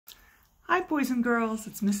Hi boys and girls,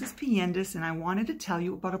 it's Mrs. Piandes and I wanted to tell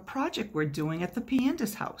you about a project we're doing at the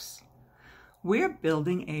Piandes house. We're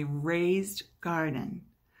building a raised garden.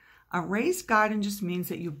 A raised garden just means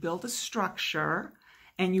that you build a structure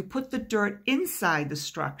and you put the dirt inside the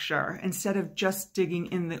structure instead of just digging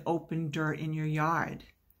in the open dirt in your yard.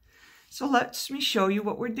 So let me show you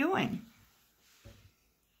what we're doing.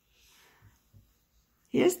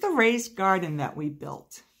 Here's the raised garden that we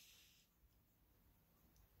built.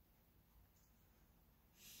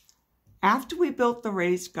 After we built the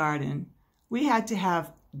raised garden, we had to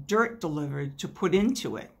have dirt delivered to put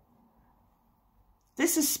into it.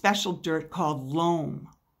 This is special dirt called loam.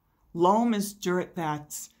 Loam is dirt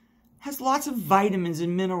that has lots of vitamins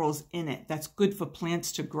and minerals in it that's good for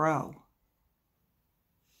plants to grow.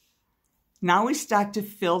 Now we start to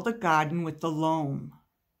fill the garden with the loam.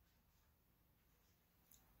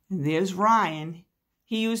 And there's Ryan.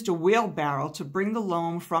 He used a wheelbarrow to bring the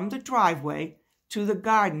loam from the driveway to the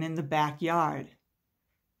garden in the backyard.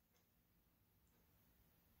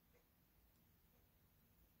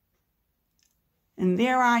 And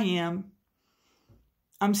there I am.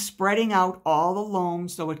 I'm spreading out all the loam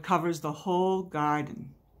so it covers the whole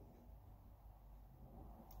garden.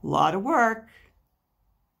 A lot of work.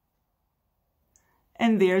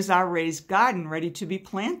 And there's our raised garden ready to be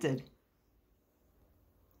planted.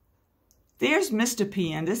 There's Mr.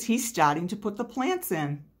 Piandes. He's starting to put the plants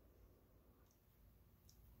in.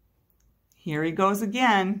 Here he goes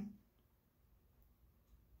again.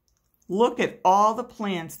 Look at all the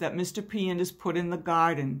plants that Mr. Piandes put in the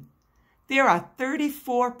garden. There are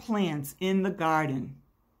 34 plants in the garden.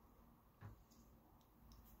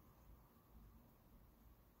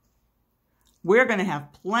 We're going to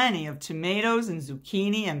have plenty of tomatoes and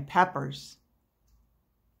zucchini and peppers.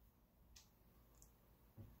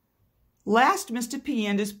 Last, Mr.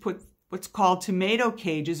 Piandes put what's called tomato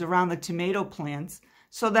cages around the tomato plants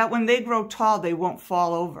so that when they grow tall, they won't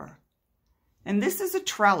fall over. And this is a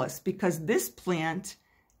trellis because this plant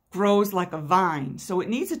grows like a vine, so it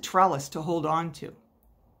needs a trellis to hold on to.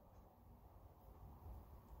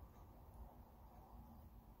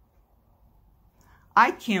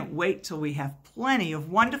 I can't wait till we have plenty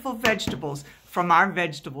of wonderful vegetables from our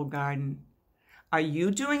vegetable garden. Are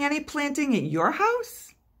you doing any planting at your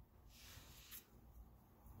house?